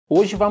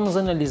Hoje vamos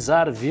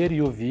analisar, ver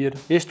e ouvir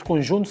este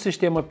conjunto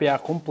sistema PA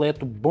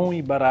completo, bom e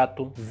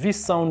barato,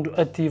 VSOUND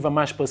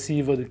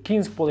Ativa+Passiva de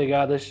 15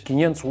 polegadas,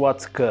 500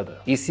 watts cada.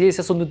 E se esse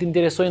assunto te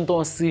interessou, então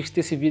assiste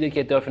esse vídeo aqui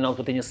até ao final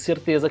que eu tenho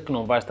certeza que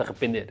não vais te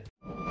arrepender.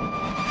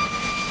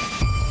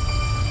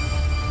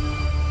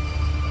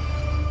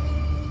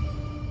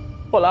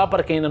 Olá,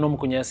 para quem ainda não me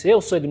conhece, eu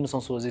sou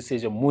Edson e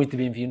seja muito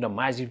bem-vindo a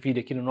mais um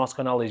vídeo aqui no nosso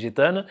canal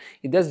EGITANA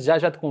e desde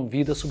já te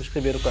convido a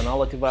subscrever o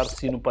canal, ativar o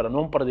sino para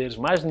não perderes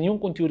mais nenhum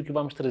conteúdo que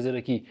vamos trazer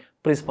aqui,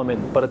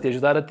 principalmente para te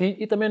ajudar a ti,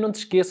 e também não te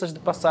esqueças de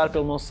passar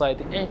pelo nosso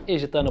site em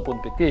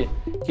EGITANA.pt,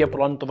 que é por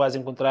lá onde tu vais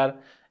encontrar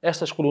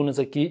estas colunas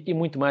aqui e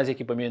muito mais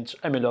equipamentos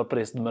a melhor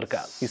preço do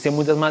mercado. E sem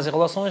muitas mais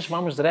enrolações,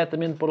 vamos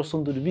diretamente para o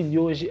assunto do vídeo de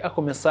hoje, a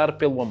começar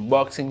pelo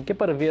unboxing, que é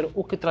para ver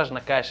o que traz na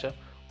caixa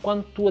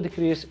quando tu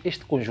adquirires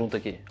este conjunto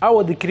aqui. Ao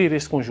adquirir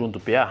este conjunto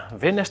PA,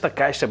 vem nesta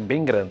caixa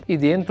bem grande e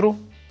dentro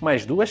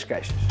mais duas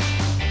caixas.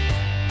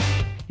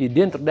 E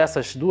dentro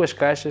dessas duas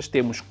caixas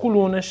temos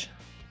colunas,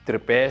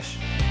 tripés,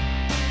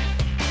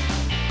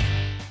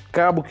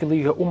 cabo que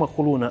liga uma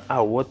coluna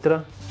à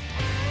outra,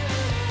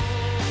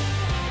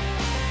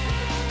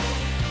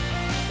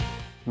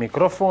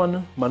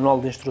 microfone, manual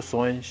de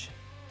instruções,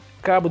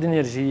 cabo de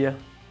energia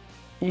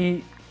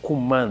e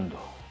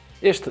comando.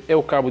 Este é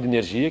o cabo de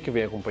energia que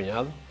vem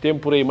acompanhado, tem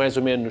por aí mais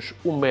ou menos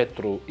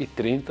 1,30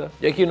 m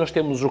e aqui nós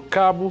temos o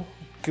cabo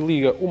que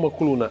liga uma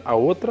coluna à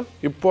outra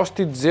e posso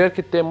te dizer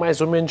que tem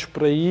mais ou menos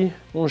por aí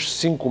uns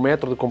 5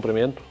 metros de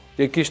comprimento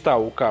e aqui está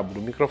o cabo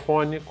do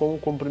microfone com um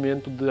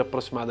comprimento de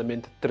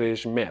aproximadamente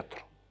 3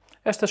 metros.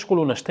 Estas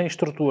colunas têm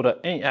estrutura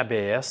em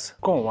ABS,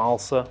 com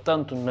alça,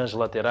 tanto nas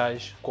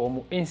laterais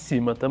como em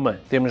cima também.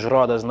 Temos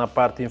rodas na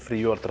parte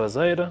inferior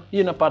traseira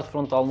e na parte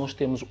frontal nós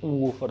temos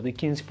um woofer de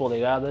 15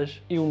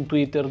 polegadas e um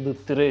tweeter de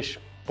 3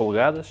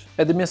 polegadas.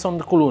 A dimensão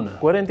de coluna,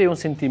 41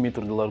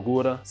 cm de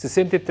largura,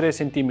 63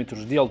 cm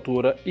de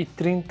altura e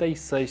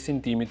 36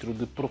 cm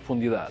de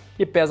profundidade.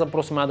 E pesa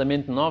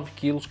aproximadamente 9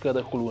 kg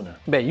cada coluna.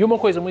 Bem, e uma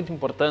coisa muito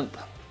importante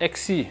é que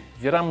se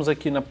virarmos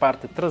aqui na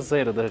parte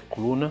traseira da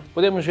coluna,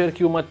 podemos ver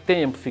que uma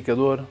tem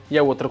amplificador e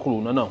a outra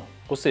coluna não.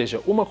 Ou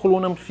seja, uma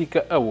coluna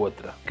amplifica a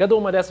outra. Cada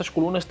uma dessas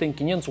colunas tem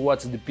 500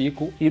 watts de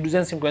pico e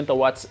 250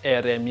 watts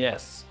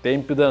RMS. Tem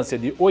impedância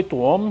de 8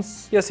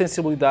 ohms e a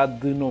sensibilidade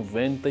de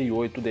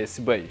 98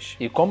 decibéis.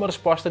 E com uma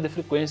resposta de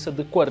frequência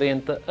de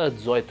 40 a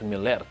 18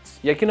 MHz.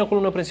 E aqui na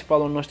coluna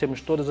principal, onde nós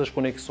temos todas as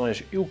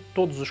conexões e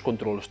todos os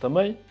controles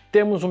também,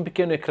 temos um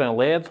pequeno ecrã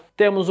LED,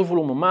 temos o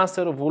volume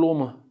master, o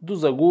volume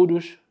dos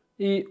agudos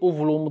e o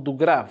volume do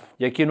grave.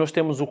 E aqui nós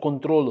temos o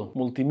controle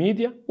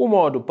multimídia, o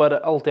modo para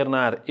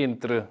alternar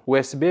entre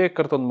USB,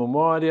 cartão de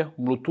memória,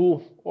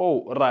 Bluetooth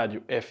ou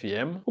rádio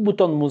FM, o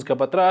botão de música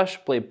para trás,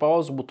 play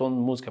pause, o botão de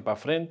música para a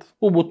frente,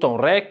 o botão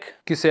REC,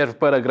 que serve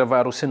para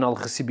gravar o sinal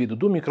recebido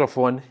do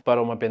microfone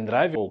para uma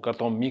pendrive ou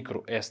cartão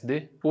micro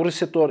SD, o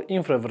receptor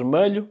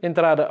infravermelho,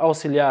 entrada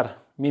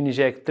auxiliar mini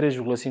jack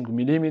 3,5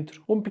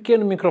 mm, um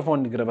pequeno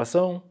microfone de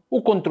gravação,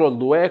 o controle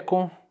do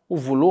eco, o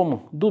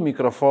volume do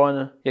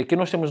microfone, e aqui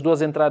nós temos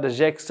duas entradas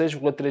jack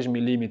 6,3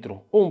 mm,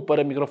 um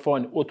para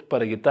microfone, outro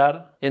para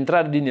guitarra,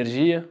 entrada de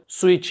energia,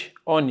 switch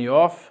on e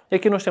off, e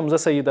aqui nós temos a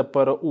saída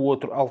para o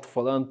outro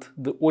alto-falante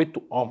de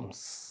 8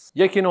 ohms.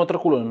 E aqui na outra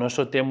coluna nós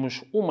só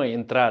temos uma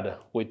entrada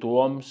 8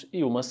 ohms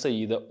e uma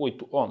saída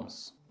 8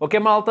 ohms. Ok,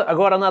 malta,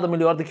 agora nada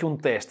melhor do que um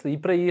teste, e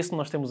para isso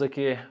nós temos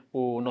aqui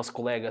o nosso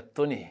colega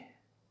Tony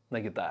na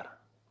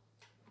guitarra.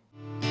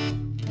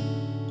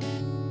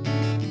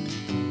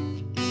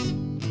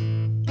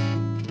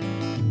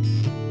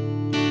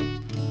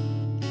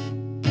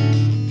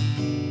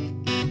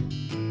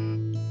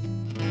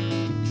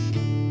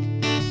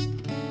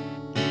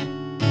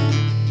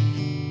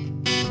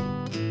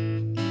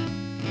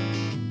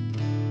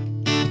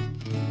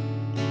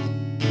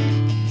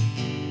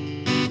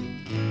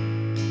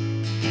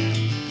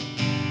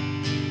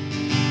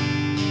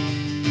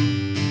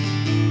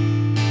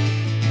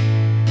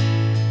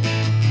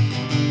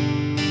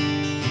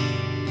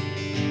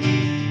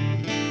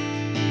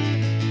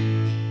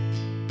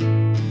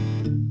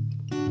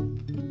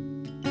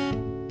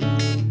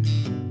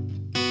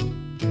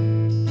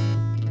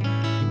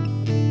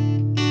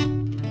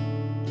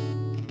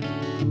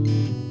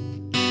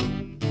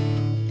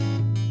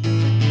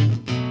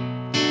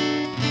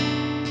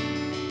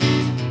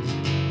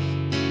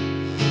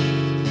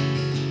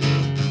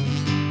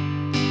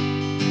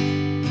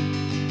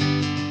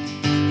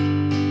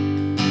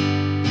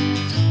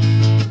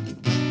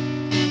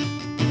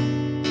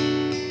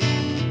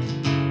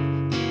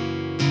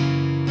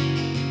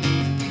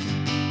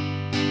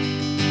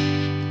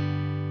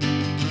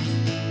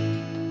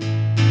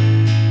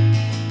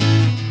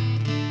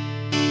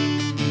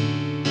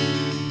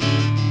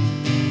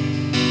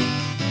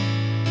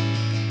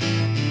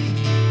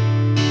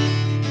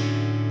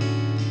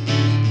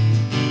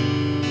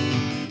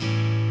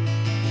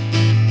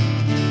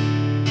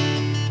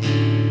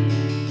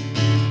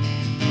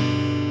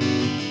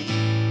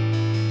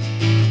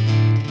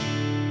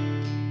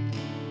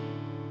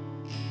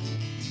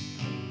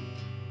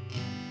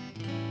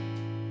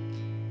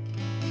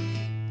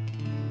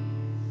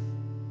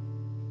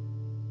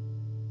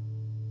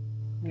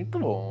 Muito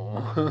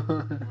bom.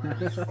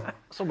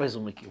 Só mais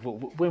uma aqui.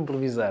 Vou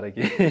improvisar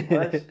aqui.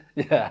 Vais?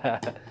 Yeah.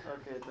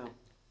 Ok, então.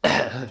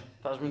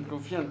 Estás muito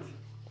confiante?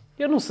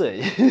 Eu não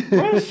sei.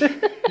 Pois.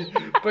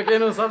 Para quem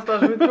não sabe,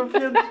 estás muito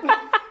confiante.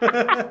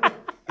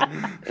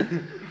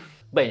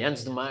 Bem,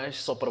 antes de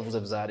mais, só para vos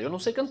avisar, eu não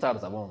sei cantar,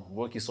 tá bom?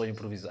 Vou aqui só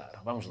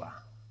improvisar. Vamos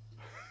lá.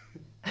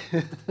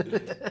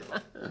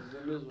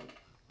 É mesmo.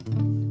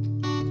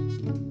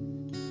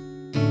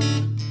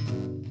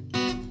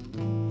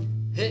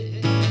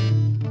 Hey,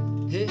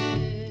 hey,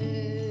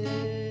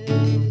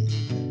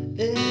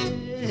 hey,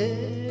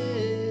 hey.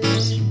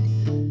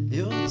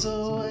 Eu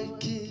tô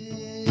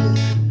aqui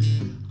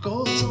com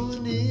o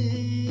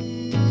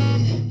Tony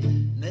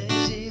na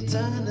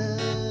EGITANA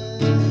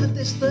a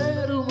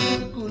testar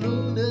uma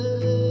coluna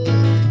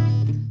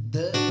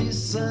da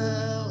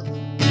VSOUND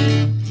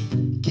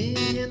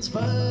 500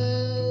 watts.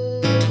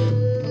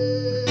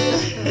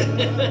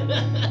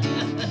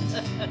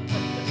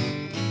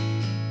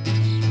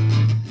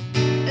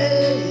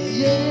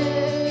 Hey, hey,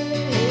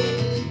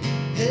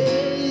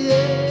 hey,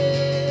 hey.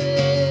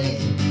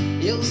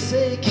 Eu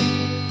sei que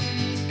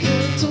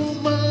canto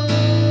mal.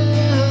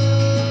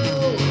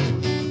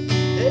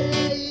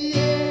 Hey,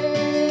 hey,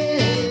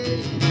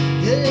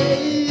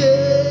 hey,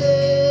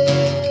 hey.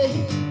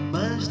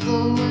 Mas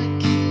estou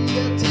aqui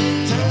a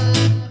tentar.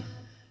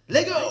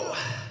 Let go!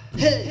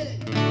 Hey,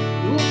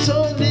 o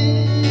Tony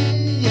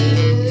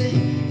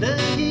na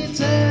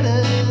guitarra.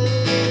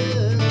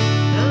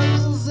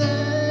 Vamos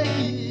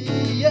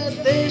aqui a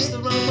Teste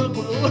uma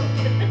coluna.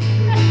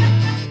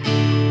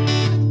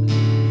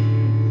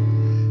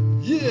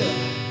 Yeah!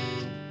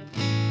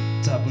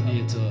 Tá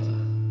bonito.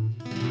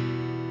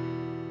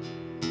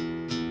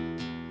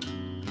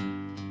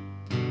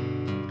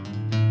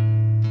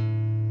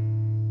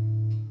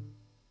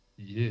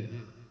 Yeah!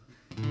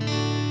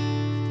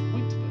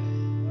 Muito bem.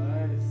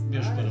 Nice,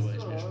 Meus nice,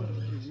 parabéns, ó. meus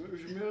parabéns.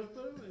 Os meus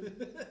parabéns.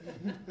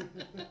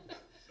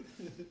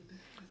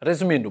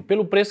 Resumindo,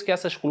 pelo preço que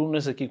essas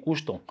colunas aqui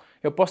custam,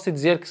 eu posso te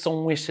dizer que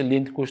são um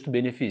excelente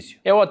custo-benefício.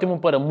 É ótimo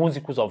para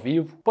músicos ao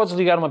vivo, podes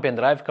ligar uma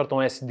pendrive, cartão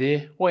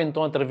SD ou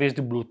então através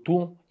de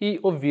Bluetooth e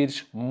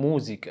ouvires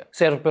música.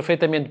 Serve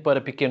perfeitamente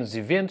para pequenos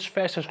eventos,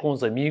 festas com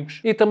os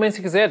amigos e também,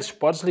 se quiseres,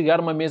 podes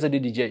ligar uma mesa de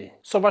DJ.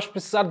 Só vais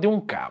precisar de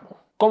um cabo.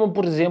 Como,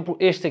 por exemplo,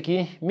 este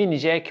aqui, mini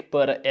jack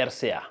para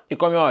RCA. E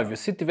como é óbvio,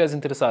 se estiveres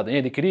interessado em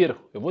adquirir,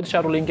 eu vou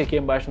deixar o link aqui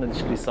embaixo na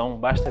descrição.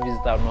 Basta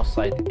visitar o nosso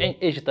site em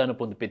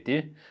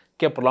EGITANA.pt,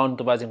 que é por lá onde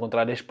tu vais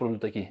encontrar este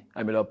produto aqui,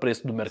 a melhor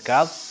preço do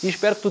mercado. E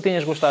espero que tu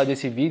tenhas gostado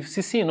desse vídeo.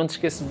 Se sim, não te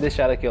esqueças de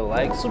deixar aquele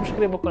like,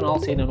 subscreva o canal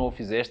se ainda não o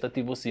fizeste,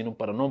 ativa o sino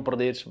para não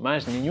perderes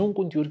mais nenhum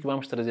conteúdo que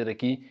vamos trazer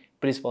aqui,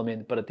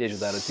 principalmente para te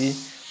ajudar a ti.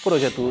 Por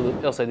hoje é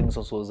tudo, eu sou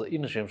Edson Souza e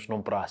nos vemos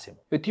num próximo.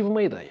 Eu tive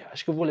uma ideia,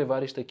 acho que eu vou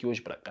levar isto aqui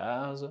hoje para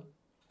casa,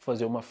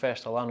 fazer uma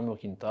festa lá no meu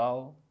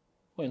quintal,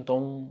 ou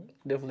então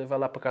devo levar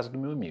lá para casa do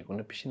meu amigo,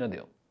 na piscina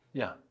dele.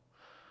 Yeah.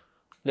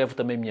 Levo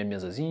também minha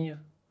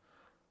mesazinha.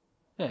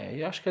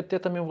 E acho que até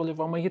também vou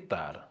levar uma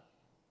guitarra.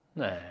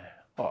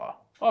 Ó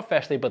a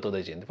festa aí para toda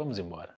a gente. Vamos embora.